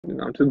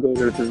I'm too good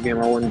at this game.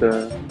 I won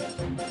the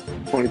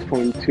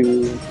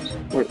 2022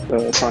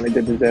 Sonic.exe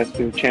The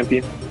Disaster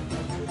champion.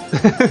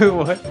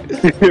 What?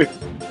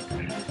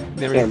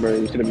 Never Yeah, bro,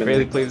 you should have been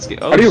barely there. played this game.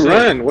 Oh, How do you shit.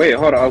 run? Wait,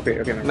 hold on. Okay,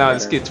 okay. Nah,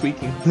 this kid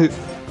tweaking.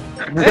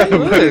 Hey,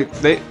 look!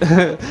 They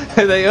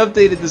they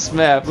updated this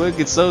map. Look,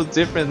 it's so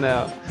different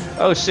now.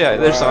 Oh shit,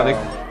 there's Sonic.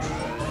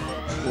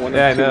 One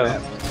Yeah, I of two know.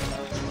 maps.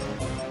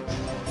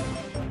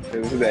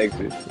 This is the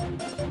exit.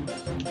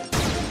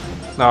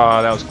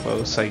 Oh, that was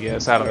close, I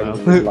guess. I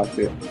don't know. Locked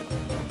it.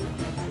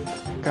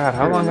 God,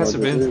 how long has it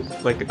what been? this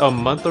is. Like a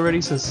month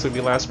already since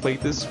we last played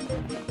this?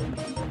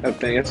 That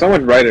thing, it's so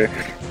much brighter.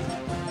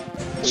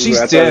 She's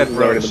I thought dead, this was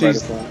bro. already the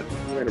She's. brightest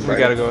one. We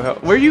gotta go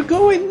help. Where you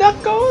going,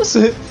 Knuckles?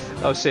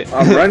 Oh shit.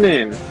 I'm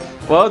running.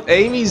 Well,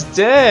 Amy's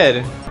dead.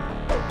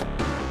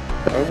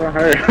 Over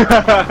her.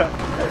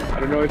 I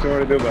don't know what you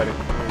want to do about it.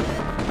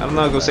 I'm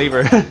not gonna save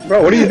her.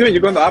 Bro, what are you doing?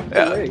 You're going the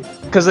opposite way.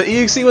 Cause the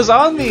EXE was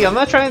on me. I'm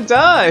not trying to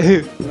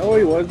die. No,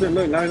 he wasn't.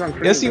 Look, now he's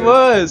on. Yes, he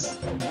was.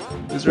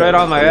 He was right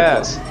on my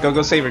ass.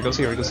 Go save her. Go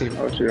save her. Go save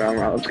her. Oh shit,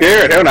 I'm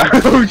scared. Hell no.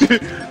 Oh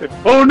shit.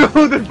 Oh no,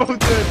 they're both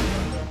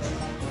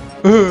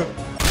dead.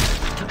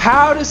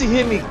 How does he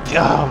hit me?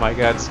 Oh my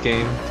god, this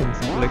game can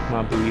lick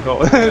my booty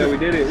hole. Yeah, we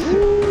did it.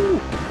 Woo.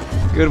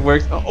 Good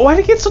work. Oh, why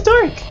did it get so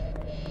dark?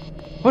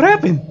 What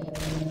happened?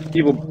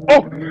 Evil.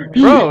 Oh,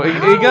 Bro,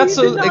 it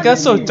got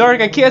so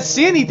dark. I can't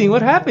see anything.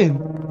 What happened?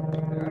 I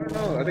don't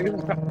know. I think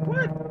it's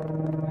what?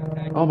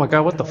 Oh my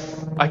god, what the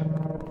f-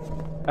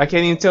 I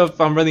can't even tell if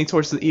I'm running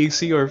towards the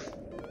EXE or if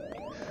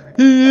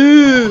he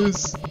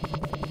is.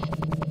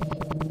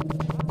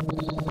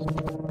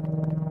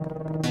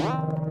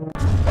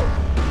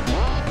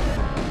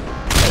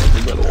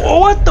 Oh,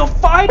 what the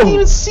f- I didn't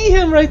even see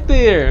him right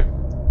there.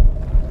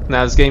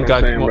 Nah, this game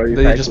got more,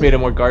 they just made it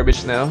more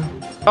garbage now.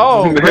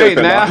 Oh great,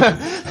 now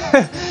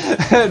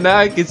now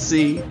I can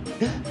see.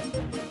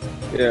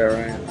 Yeah,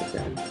 right.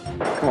 Okay.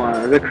 Come on,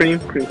 is that Cream?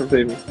 Cream, come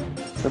save me.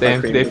 That's Damn, not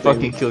Cream, they come save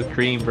fucking me. killed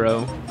Cream,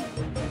 bro.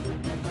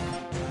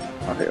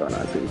 Oh hell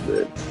no, Cream's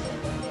dead.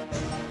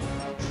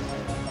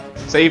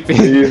 Save me.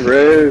 Please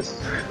rest.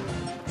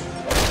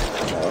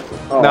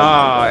 Oh,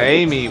 Nah,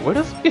 Amy, where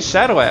the fuck is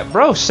Shadow at?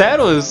 Bro,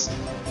 Shadow is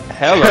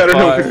hella I don't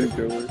know what far. he's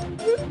doing.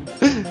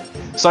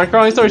 Start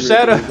crawling towards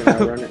Shadow.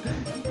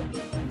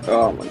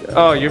 Oh my god.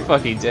 Oh, you're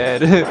fucking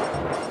dead.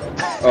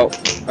 Oh,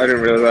 I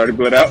didn't realize I already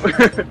blew it out.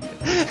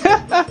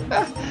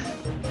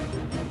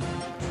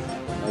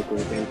 Cool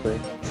gameplay.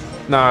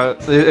 Nah,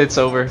 it's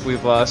over.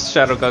 We've lost.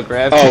 Shadow got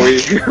grabbed. Oh, we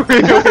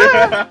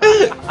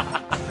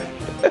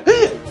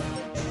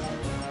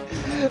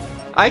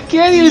I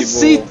can't even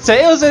see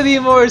Tails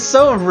anymore. It's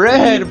so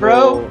red,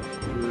 bro.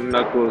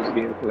 Knuckles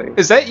gameplay.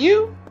 Is that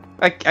you?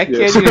 I can't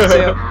Yes. even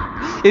tell.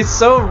 It's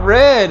so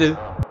red.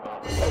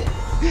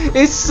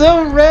 It's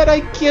so red. I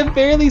can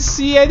barely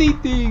see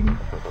anything.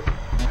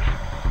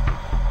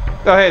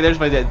 Oh, hey, there's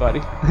my dead body.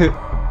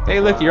 Hey,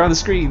 look, you're on the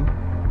screen.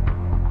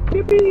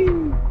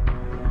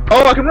 Yippee.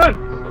 Oh, I can run.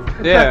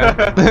 Yeah.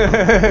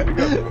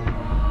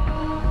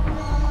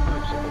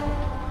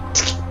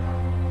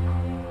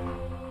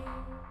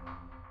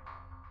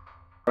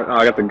 Oh,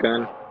 I got the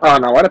gun. Oh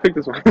no, why'd I pick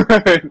this one?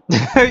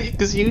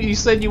 Because you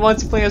said you want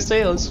to play as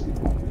Tails.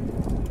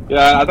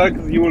 Yeah, I thought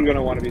because you were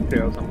gonna want to be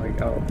Tails. I'm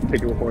like, I'll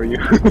take it before you.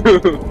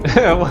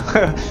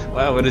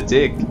 Wow, what a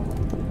dick.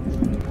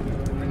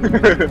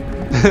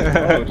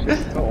 Oh shit,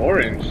 it's so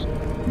orange.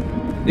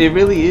 It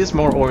really is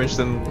more orange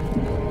than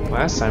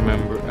last time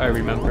I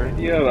remember.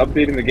 Yeah,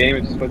 updating the game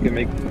and just fucking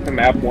make the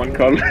map one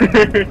color.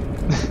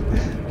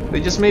 They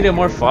just made it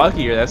more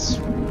foggier. That's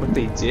what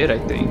they did, I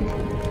think.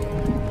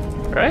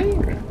 Right?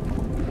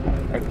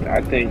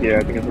 I think yeah,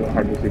 I think it's a little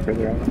hard to see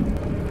further out.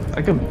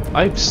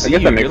 I see guess you.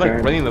 that makes You're like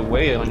sense. running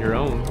away on your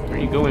own. Where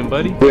you going,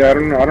 buddy? Yeah, I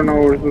don't know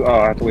where this is. Oh,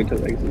 I have to wait till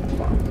the exit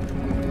spawns.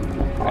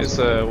 It's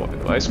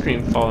ice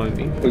cream following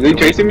me. Was he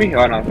chasing me?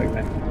 Oh no, it's like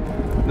that.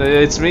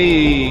 It's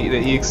me, the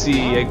EXE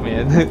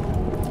Eggman.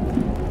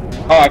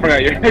 Oh, I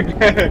forgot you're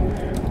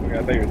Eggman.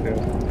 I thought you were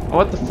Tails.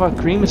 What the fuck?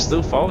 Cream is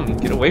still following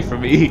me. Get away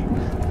from me.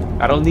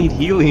 I don't need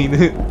healing.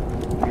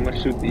 I'm gonna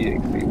shoot the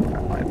EXE when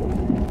I find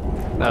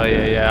him. Oh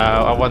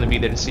yeah, I want to be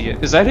there to see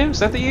it. Is that him? Is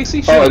that the EXE?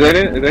 Shoot Oh, him. is that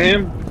it? Is that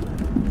him?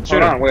 Shoot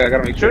Hold him. on, wait, I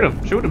gotta make sure.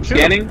 Shoot him.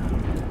 Scanning?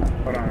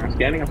 Hold on, I'm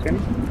scanning.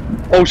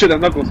 Oh shit,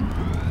 that's Knuckles.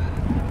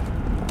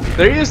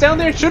 There he is down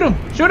there. Shoot him.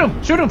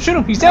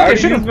 He's down there.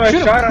 Shoot him.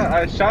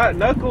 I shot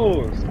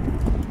Knuckles.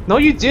 No,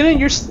 you didn't.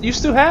 You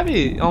still have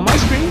it on my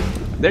screen.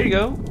 There you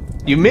go.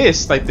 You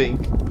missed, I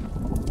think.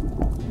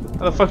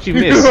 How the fuck you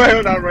miss?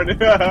 I'm not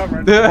running. I'm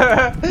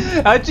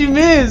running. How'd you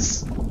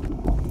miss?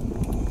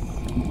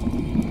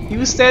 He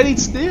was standing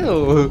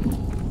still.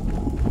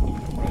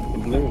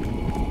 Blue.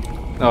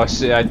 Oh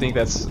shit, I think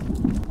that's...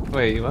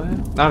 Wait, what? I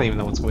don't even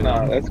know what's going No,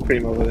 on. that's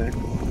Cream over there.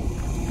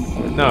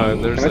 No,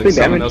 there's Can I like take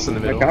someone damage? else in the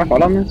middle. Can I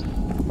fall on this?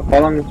 If I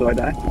fall on this, do I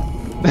die?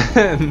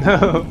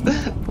 No.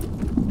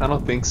 I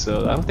don't think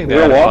so. I don't think they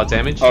Is there have a a wall? lot of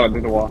damage. Oh,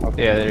 there's a wall.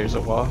 Okay. Yeah, there's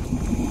a wall.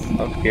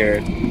 I'm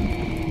scared.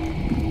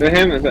 Is that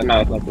him? Is that...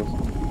 No, it's Knuckles.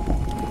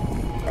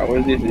 Alright, what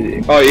is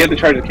this? Oh, you have to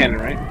charge the cannon,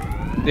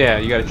 right? Yeah,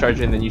 you gotta charge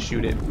it and then you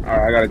shoot it. Alright,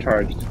 I got it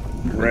charged.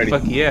 I'm ready. Where the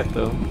fuck he at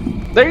though?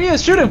 There he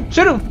is! Shoot him!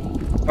 Shoot him!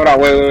 Hold on,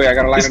 wait. I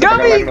gotta line it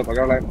up. I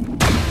gotta line it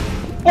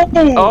up.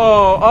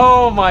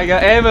 Oh my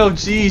god,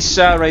 MLG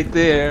shot right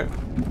there.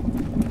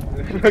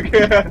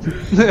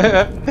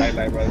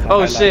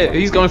 Oh shit,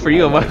 he's going for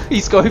you,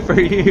 he's going for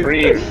you.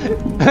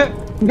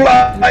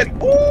 Blind.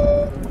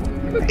 Ooh,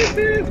 look at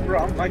this,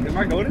 bro. Am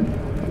I going?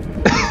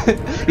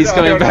 He's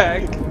coming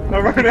back.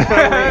 I'm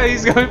running.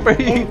 He's going for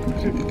you.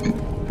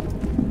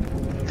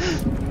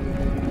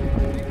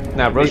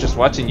 Nah, bro's just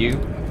watching you.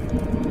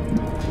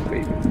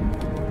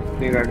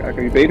 Think I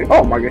can bait it?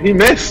 Oh my god, he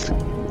missed.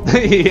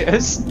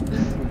 Yes.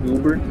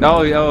 Uber.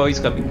 Oh, he's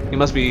coming. He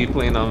must be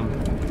playing on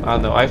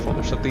the iPhone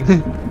or something.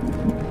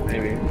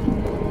 Maybe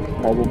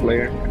mobile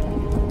player.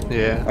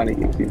 Yeah.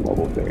 Sonic.exe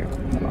mobile player.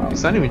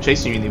 He's not even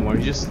chasing you anymore.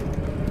 He just,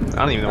 I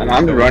don't even know.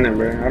 I'm running,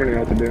 bro. I don't even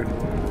know what to do.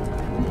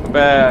 Come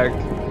back.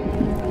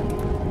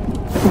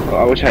 Oh,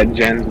 I wish I had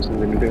gens or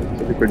something to do.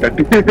 Something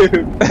productive.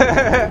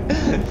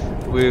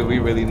 we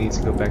really need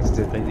to go back to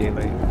Dead by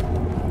Daylight.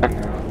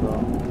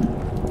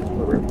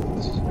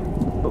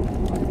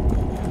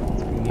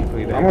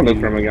 I'm gonna look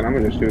for him again. I'm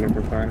gonna just shoot him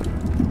for fun.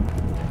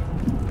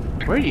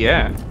 Where are you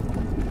at? I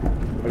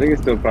think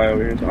it's still probably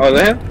over here. Oh,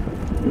 is that him?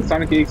 It's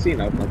Sonic.exe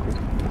now.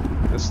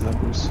 That's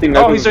Knuckles.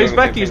 Oh, he's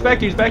back here.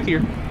 He's back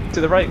here.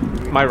 To the right.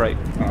 My right.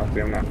 Oh,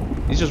 see him now.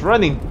 He's just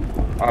running.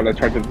 Oh, let's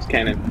charge up this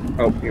cannon.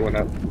 Oh, he went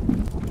up.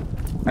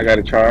 I got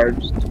it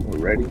charged. We're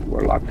ready.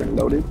 We're locked and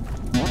loaded.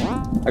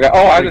 I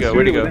just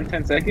shoot it within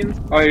 10 seconds.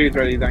 Oh, he's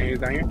ready. He's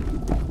down here.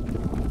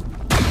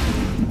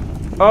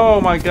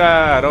 Oh my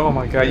god,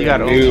 you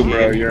got a noob,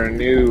 bro. You're a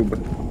noob.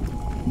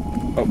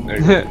 Oh, there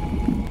you go.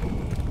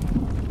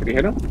 Did he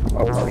hit him?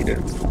 Oh, he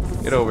didn't.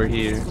 Get over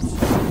here.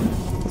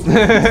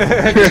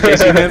 Just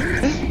chasing him.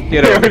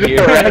 Get over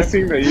here.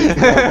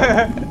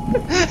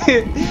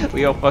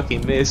 We all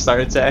fucking missed our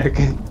attack.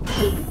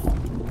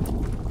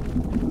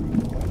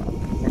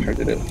 Charge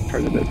it up.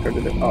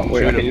 Oh,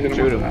 wait,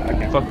 shoot him.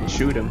 Fucking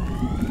shoot him.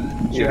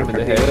 Shoot him in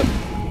the head.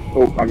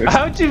 Oh, I missed.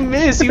 How'd you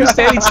miss? He was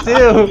standing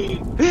still.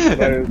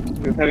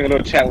 Just having a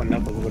little chat with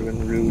Knuckles would have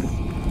been rude.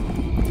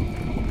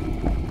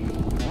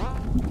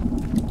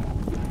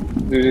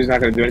 Dude, he's not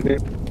gonna do anything.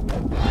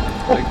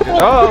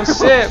 Oh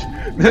shit!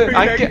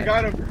 I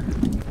got him.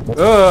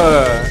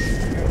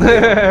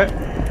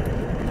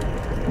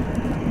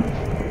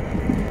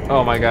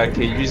 Oh my god,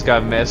 kid, you just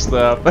got messed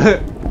up.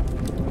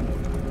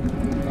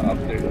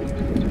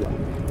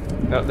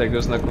 Oh, there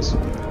goes Knuckles.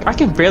 I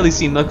can barely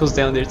see Knuckles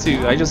down there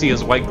too. I just see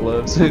his white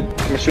gloves. I'm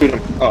gonna shoot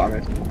him. Oh, I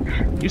missed.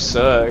 You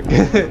suck.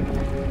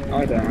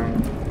 I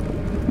don't.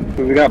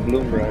 Cause we got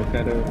Bloom, bro.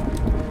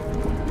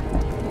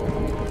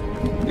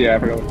 Yeah, I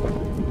forgot what the fuck.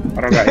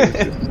 I don't got aim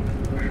assist.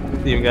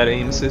 You even got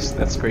aim assist?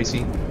 That's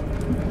crazy.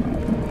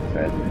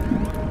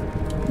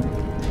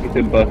 He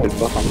did buff his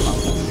buff on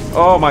the.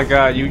 Oh my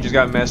god, you just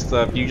got messed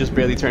up. You just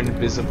barely turned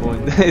invisible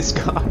and it's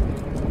gone.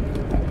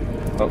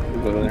 Oh,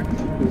 he's over there.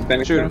 He's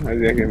standing Shoot him. Is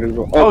he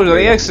invisible? Oh,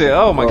 the exit.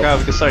 Oh my god,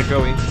 we can start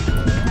going.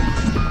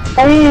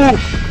 Oh!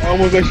 I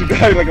almost actually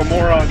died like a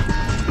moron.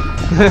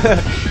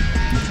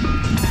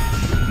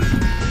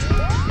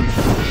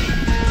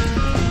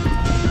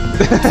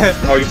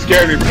 Oh, you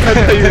scared me.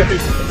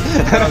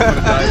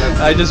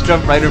 I just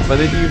jumped right in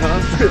front of you, huh?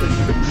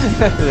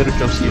 A little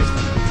jump scare.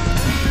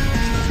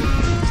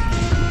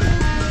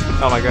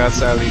 Oh my god,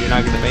 Sally, you're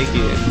not gonna make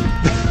it.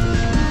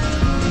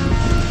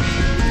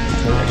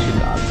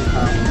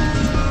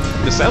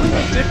 Does Sally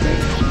look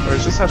different? Or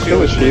is this how she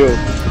always shield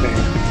thing?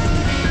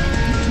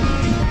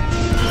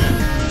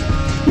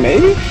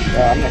 Maybe?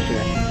 I'm not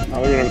sure. I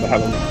don't remember the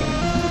Halloween thing.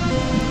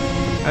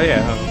 Oh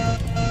yeah, huh?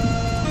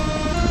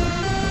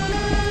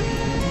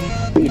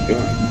 What are you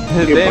doing?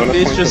 Damn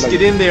bitch, just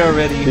get in there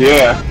already.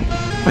 Yeah.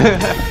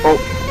 Oh,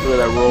 look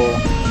at that roll.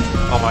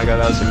 Oh my god,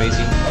 that was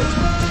amazing.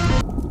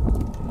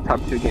 Top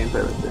 2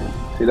 gameplay right there.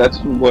 See, that's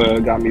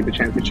what got me the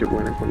championship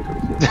win in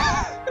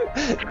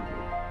 2026.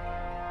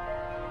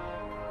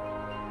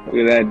 Look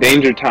at that,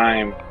 danger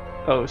time.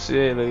 Oh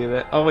shit, look at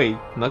that. Oh wait,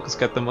 Knuckles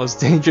got the most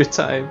danger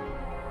time.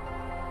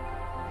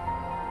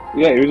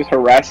 Yeah, he was just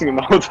harassing him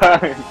the whole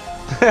time.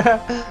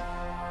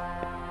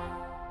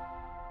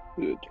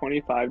 Dude,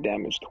 25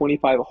 damage,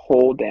 25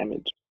 whole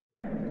damage.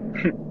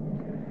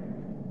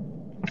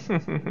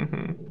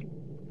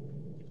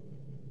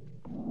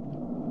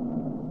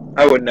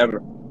 I would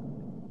never.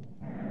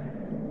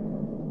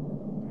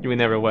 You would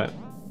never what?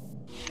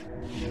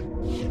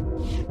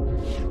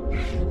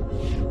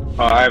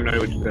 Oh, I have no idea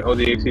what you said. Oh,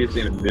 the exe is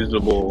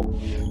invisible.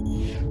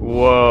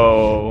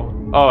 Whoa.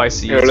 Oh, I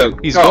see. Here, look.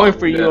 He's going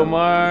for you,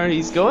 Omar.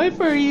 He's going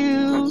for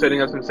you. I'm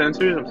setting up some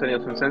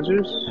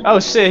sensors. Oh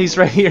shit, he's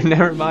right here.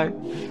 Never mind.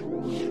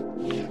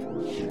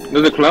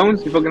 Those are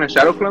clones? You fucking have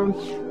shadow clones?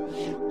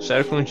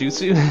 Shadow clone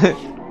jutsu?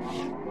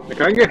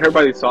 Can I get hurt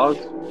by these saws?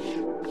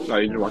 No,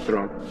 you just walk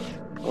through them.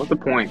 What's the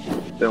point?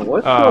 Then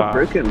what's the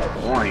freaking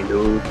point,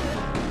 dude?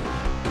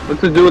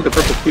 What's to do with the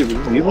purple cube?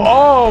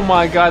 Oh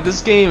my god,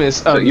 this game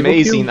is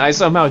amazing. I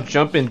somehow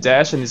jump and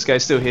dash and this guy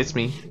still hits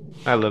me.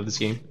 I love this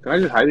game. Can I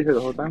just hide it here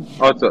the whole time?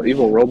 Oh, it's an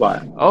evil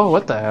robot. Oh,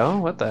 what the hell?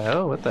 What the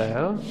hell? What the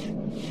hell?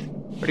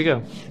 Where'd he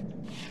go?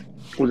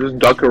 Was this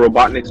Dr.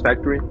 Robotnik's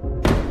factory?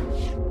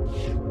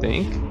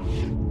 Think.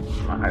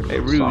 Hey,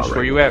 Rouge, right.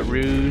 Where you at,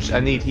 Rouge? I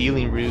need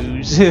healing,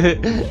 Rouge.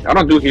 I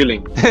don't do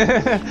healing.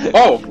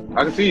 Oh,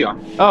 I can see you.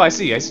 Oh, I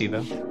see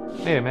though.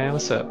 Hey man,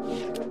 what's up?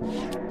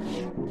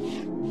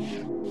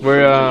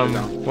 We're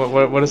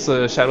what is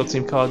the shadow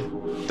team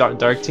called?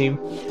 Dark team?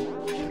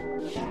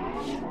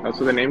 That's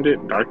what they named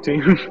it? Dark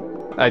team?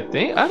 I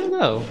don't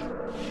know.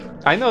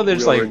 I know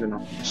there's like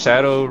original.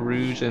 Shadow,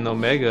 Rouge, and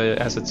Omega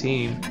as a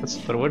team.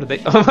 But what are they?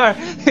 Oh my!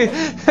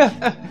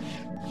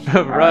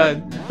 Run! Right.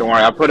 Don't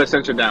worry, I put a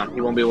sensor down.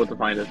 He won't be able to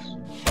find us.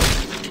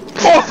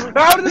 Oh!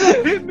 How did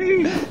that hit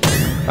me?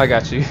 I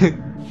got you.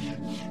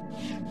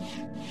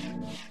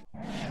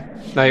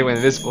 Now he went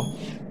invisible.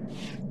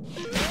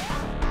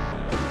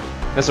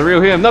 That's a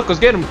real him. Knuckles,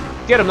 get him!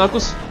 Get him,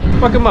 Knuckles!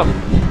 Fuck him up!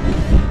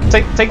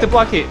 Take the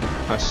block hit!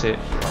 Oh shit.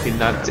 He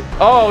not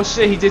oh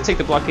shit, he did take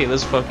the block hit.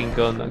 Let's fucking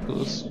go,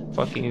 Knuckles.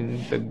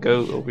 Fucking the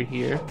goat over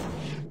here.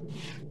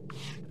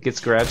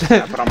 Gets grabbed.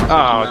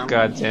 Oh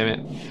god damn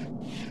it.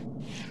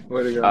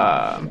 Where'd he go?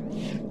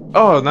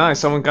 Oh nice,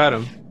 someone got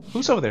him.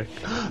 Who's over there?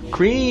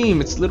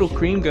 Cream! It's little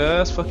Cream,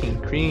 guys.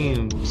 Fucking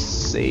Cream.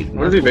 Save.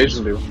 What does the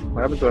evasion do?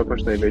 What happens if I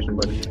push the evasion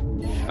button?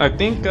 I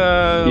think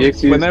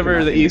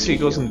whenever the EXE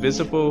goes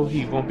invisible,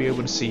 he won't be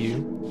able to see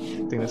you.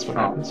 I think that's what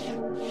happens.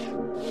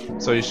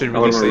 So you should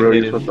really stay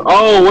hidden.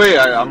 Oh wait,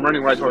 I'm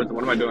running right towards him.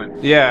 What am I doing?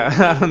 Yeah,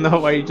 I don't know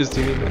why you're just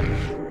doing that.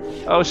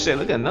 Oh shit,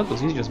 look at Knuckles.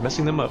 He's just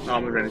messing them up. Oh,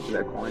 I'm running to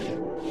that coin.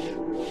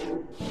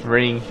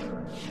 Ring.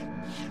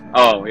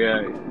 Oh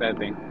yeah, that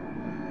thing.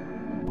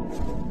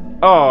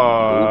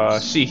 Oh,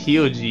 she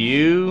healed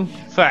you.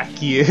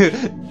 Fuck you.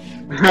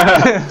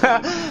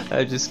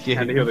 I just kidding.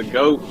 Had to heal the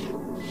goat.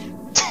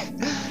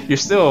 You're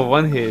still a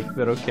one hit,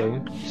 but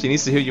okay. She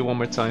needs to heal you one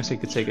more time so you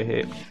could take a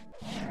hit.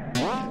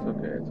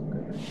 Okay.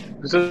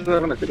 Who says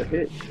I'm gonna take a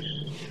hit?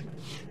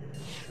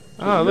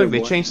 Oh look,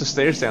 they changed the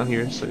stairs down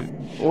here. So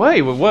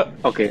wait, what?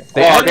 Okay.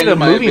 They added a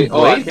moving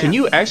blade. Can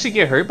you actually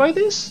get hurt by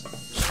this?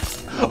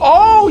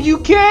 Oh, you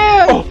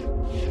can! Oh.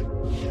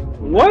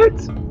 What?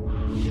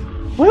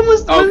 When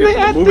they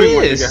add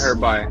this? Get hurt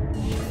by.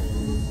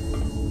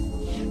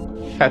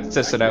 Had to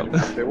test it out.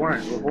 They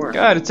weren't before.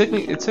 God, it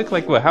took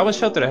like what? How much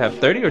health did I have?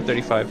 30 or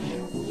 35?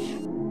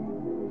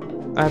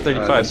 I had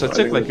 35, so it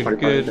took like a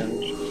good.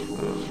 Damage.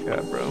 Oh my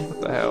god, bro, what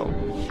the hell?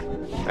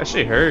 That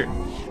shit hurt.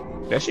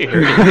 That shit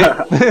hurt.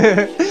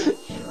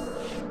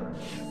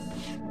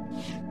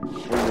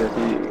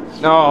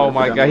 Oh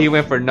my god, he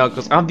went for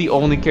Knuckles. I'm the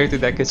only character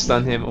that could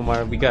stun him,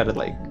 Omar. We gotta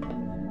like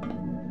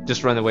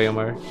just run away,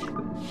 Omar.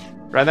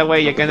 Run away,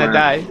 you're gonna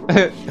die.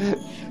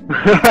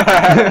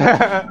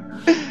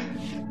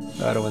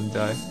 I don't want to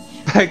die.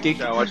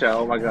 Yeah, watch out!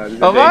 Oh my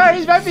god! Omar,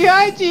 he's right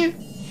behind you.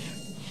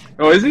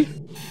 Oh, is he?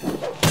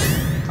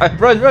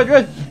 Run!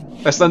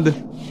 I stunned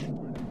him.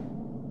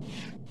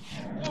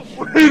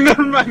 No,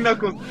 my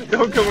Knuckles!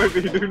 Don't come with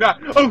me! Do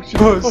not! Oh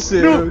shit! Oh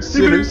shit! No. Oh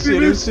shit! Oh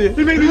shit! Oh shit!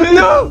 He made me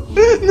No!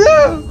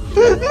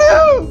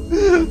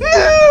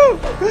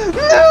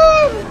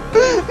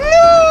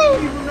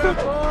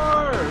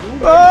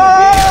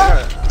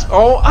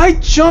 Oh! I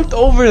jumped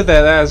over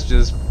that. That's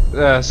just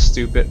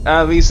stupid.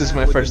 At least it's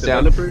my first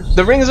down.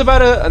 The ring is about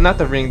to not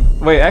the ring.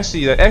 Wait,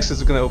 actually, the exit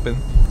is gonna open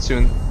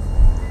soon.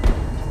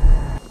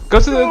 Go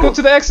to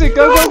the exit.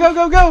 Go!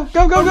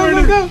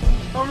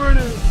 I'm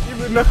running.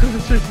 Even Knuckles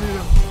is chasing me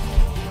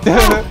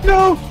now.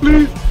 No,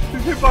 please!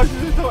 These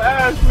hitboxes are so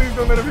ass. Please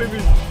don't let him hit me.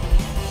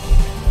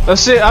 Oh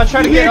shit! I'll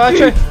try to get.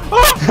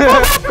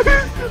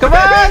 Come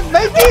on,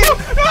 make it!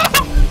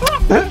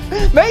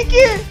 Make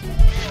it!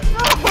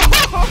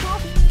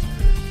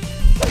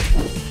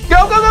 Go!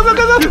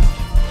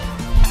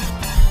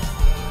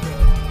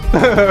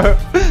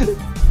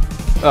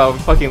 Oh, we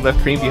fucking left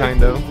Cream behind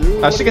though.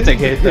 She can take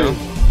a hit though.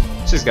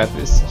 She's got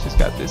this.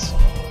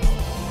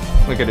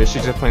 Look at her.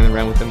 She's just playing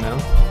around with him now.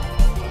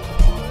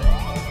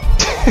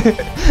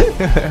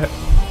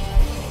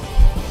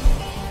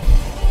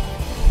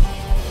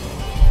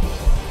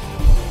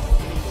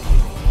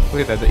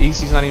 Look at that. The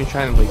EXE's not even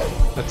trying to like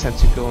attempt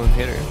to go and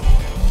hit her.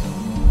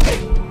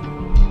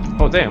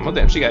 Oh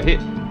damn! She got hit.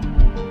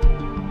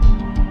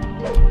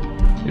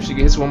 If she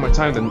hits one more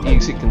time, then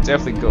EXE can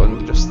definitely go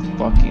and just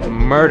fucking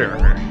murder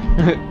her.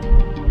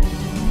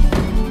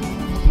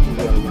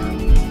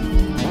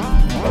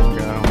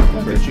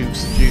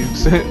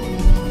 Jukes.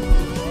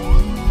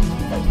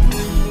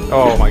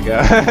 Oh my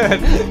god.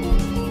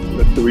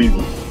 That's too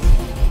easy.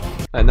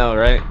 I know,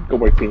 right? Go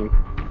work team.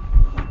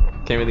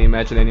 Can't really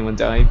imagine anyone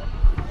dying.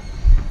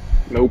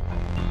 Nope.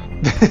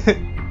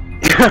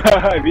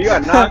 If you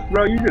got knocked,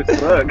 bro, you just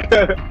suck.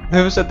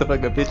 Shut the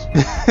fuck up, bitch.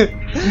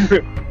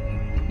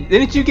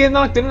 Didn't you get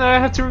knocked? Didn't I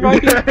have to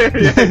revive you?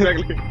 Yeah,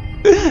 exactly.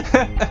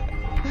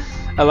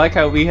 I like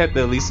how we had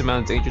the least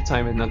amount of danger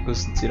time and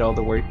Knuckles did all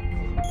the work.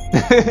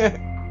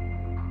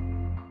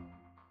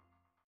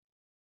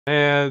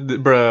 And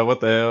bruh, what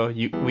the hell?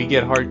 We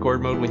get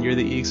hardcore mode when you're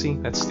the EXE?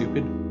 That's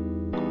stupid.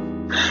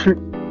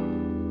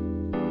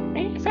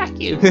 Man, fuck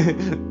you.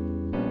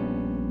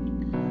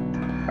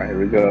 Alright, here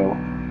we go.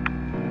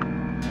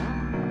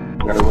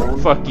 Gotta run.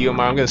 Fuck you,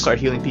 Omar. I'm gonna start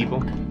healing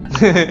people.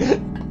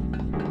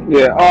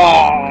 Yeah.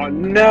 Oh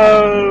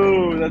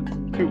no, that's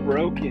too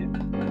broken.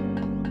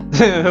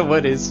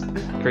 What is?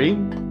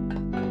 Cream?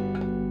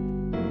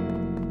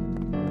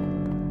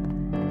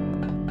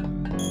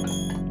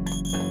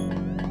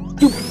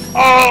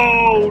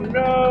 Oh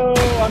no,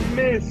 I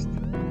missed.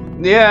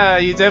 Yeah,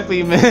 you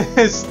definitely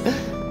missed.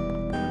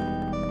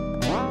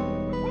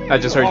 I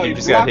just heard you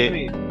just got hit.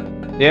 Me.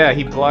 Yeah,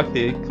 he blocked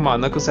it. Come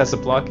on, Knuckles has to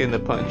block in the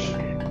punch.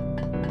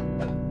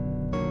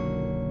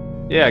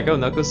 Yeah, go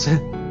Knuckles.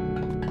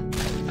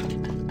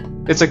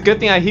 It's a good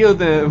thing I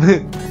healed him.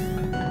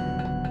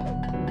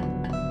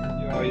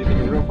 Yo, you think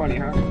you're real funny,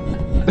 huh?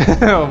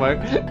 Oh my.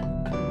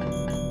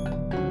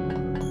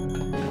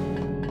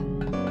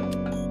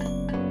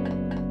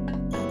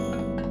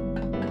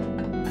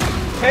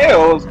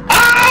 Tails!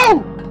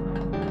 Ow!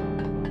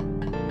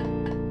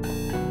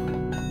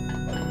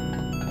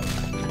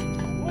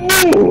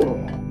 Ooh.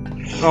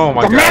 Oh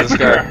my god, this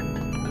guy.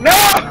 No!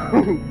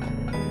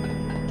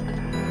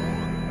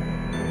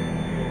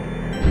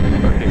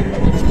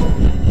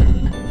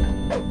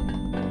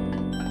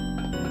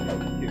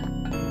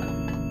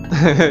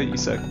 You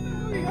suck.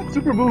 You got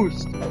super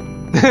boost.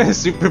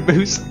 Super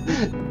boost.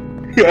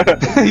 Yeah.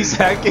 He's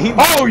hacking.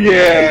 Oh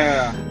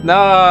yeah!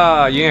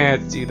 Nah, you ain't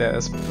have to do that.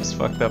 That's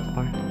fucked up.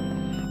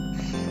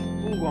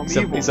 Ooh, I'm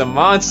evil. He's a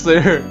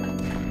monster.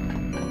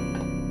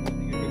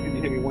 Can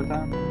you hit me one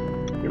time?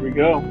 Here we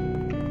go.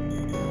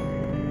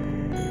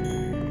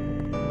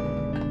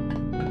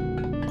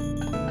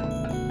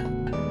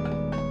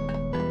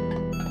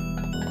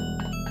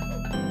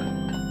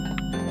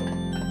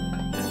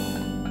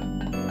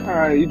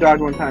 Alright, you dodge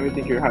one time, you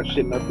think you're hot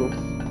shit, Knuckles.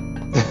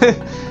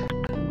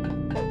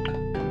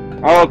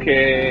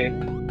 Okay.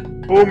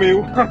 Fool me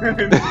once.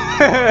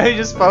 He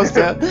just paused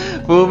out.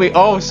 Fool me.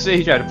 Oh shit,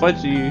 he tried to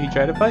punch you. He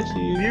tried to punch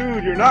you.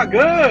 Dude, you're not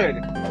good.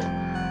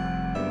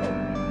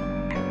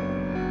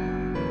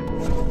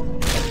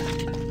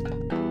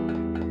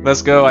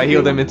 Let's go, I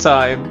healed him in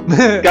time.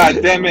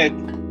 God damn it.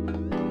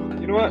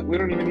 You know what? We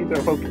don't even need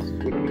to focus.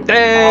 We don't need to...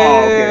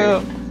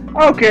 Damn.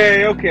 Oh,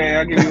 okay. Okay,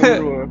 I'll give you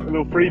a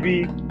little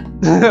freebie.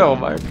 Oh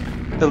my.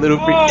 The little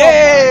freak. Oh,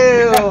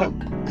 Damn!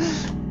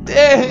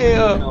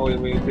 Damn! We know what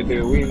we need to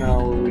do. We know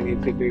what we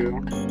need to do.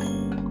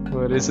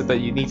 What is it that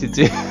you need to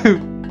do?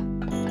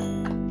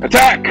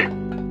 Attack!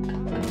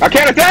 I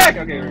can't attack!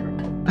 Okay, here we go.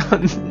 Oh,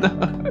 no.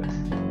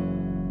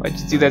 Why'd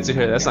you do that to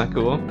her? That's not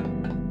cool.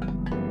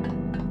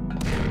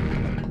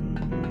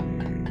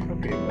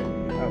 Okay,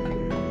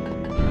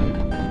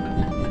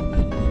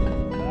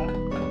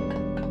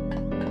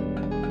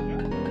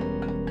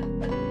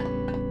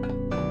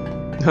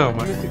 Oh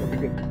my.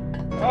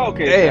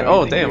 Okay. Damn,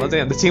 oh damn, oh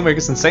damn. The teamwork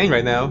is insane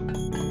right now.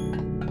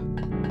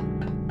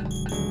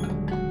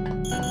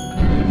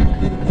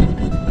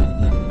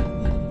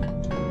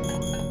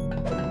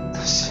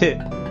 Shit.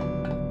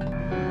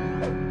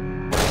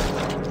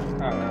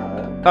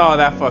 Oh,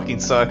 that fucking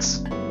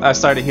sucks. I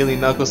started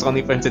healing Knuckles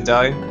only for him to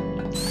die.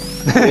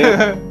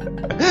 Yep.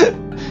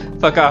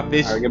 Fuck off,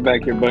 bitch. Alright, get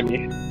back here,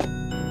 Bunny.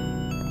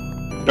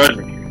 Charge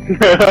me.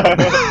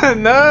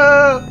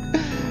 No!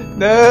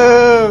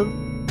 No!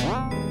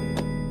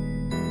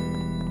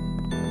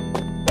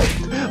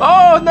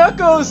 Oh,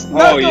 Knuckles! Knuckles!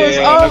 Oh,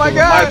 yeah, oh my Knuckles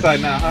god! on my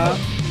side now, huh? Oh,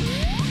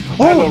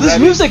 Hello, this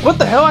Reddit. music! What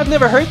the hell? I've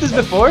never heard this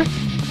before.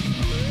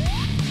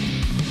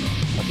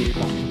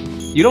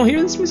 You don't hear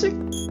this music?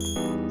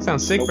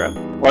 Sounds sick, bro.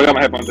 Well, I got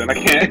my headphones in. I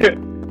can't.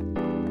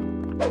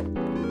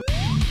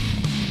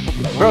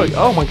 Bro,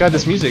 oh my god,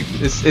 this music.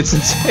 It's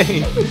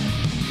insane.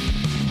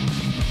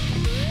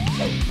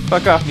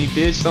 Fuck off me,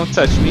 bitch. Don't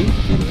touch me.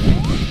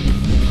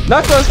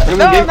 Knuckles! No,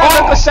 not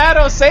Knuckles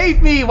Shadow!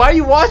 Save me! Why are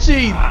you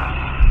watching?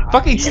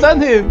 Fucking stun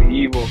him!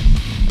 Evil.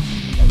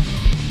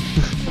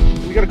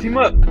 We gotta team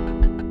up.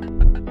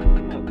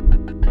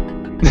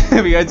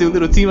 We gotta do a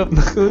little team up,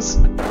 Knuckles.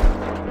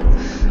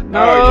 No!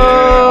 Oh,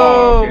 yeah.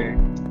 Oh, okay.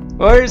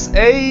 Where's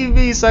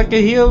Amy so I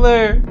can heal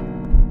her?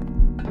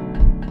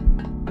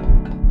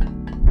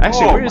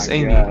 Actually, Oh where's my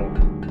Amy?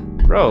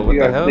 God. Bro, what You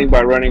the gotta hell? think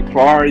by running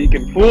far, you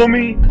can fool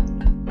me.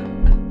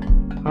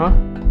 Huh?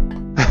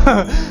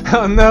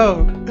 Oh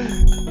no!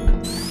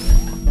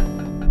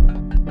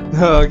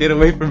 No, get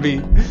away from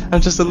me.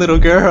 I'm just a little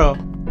girl.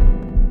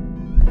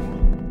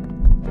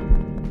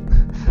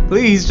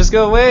 Please, just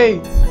go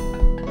away.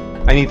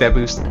 I need that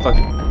boost. Fuck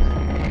it.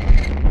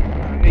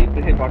 I hate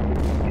the hitbox.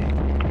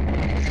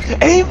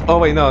 Aim! Oh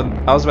wait, no.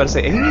 I was about to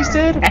say Amy's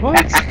dead?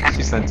 What?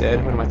 She's not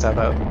dead. What am I talking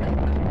about?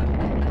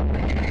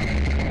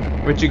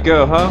 Where'd you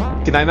go, huh?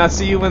 Can I not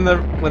see you when the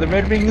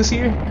red ring is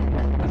here?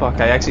 Fuck,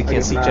 I actually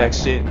can't see jack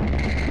shit.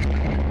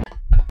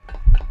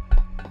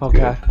 Oh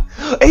god.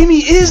 Amy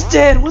is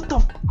dead! What the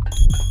f—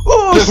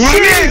 Oh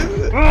shit!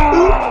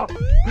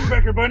 Get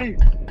back here, Bunny!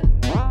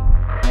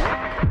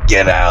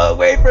 Get out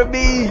away from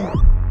me!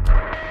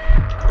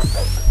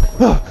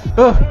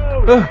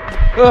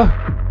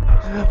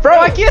 Bro,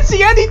 I can't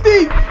see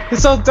anything!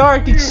 It's so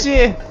dark and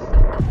shit.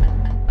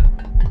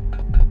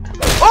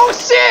 Oh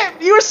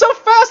shit! You were so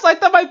fast! I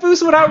thought my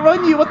boost would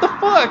outrun you. What the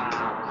fuck?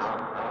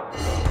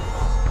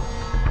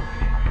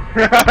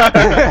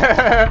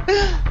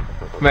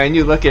 Man,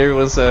 you lucky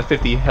everyone's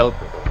 50 health.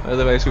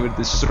 Otherwise, we would have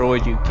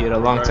destroyed you, kid, a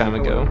long time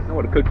ago. I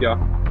would have cooked y'all.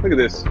 Look at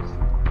this.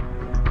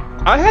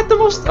 I had the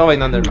most. Oh wait,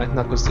 no, never mind.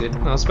 Knuckles did.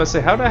 I was about to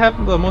say, how did I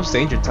have the most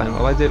danger time?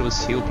 All I did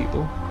was heal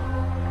people.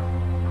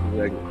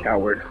 You're like a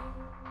coward.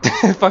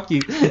 Fuck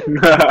you.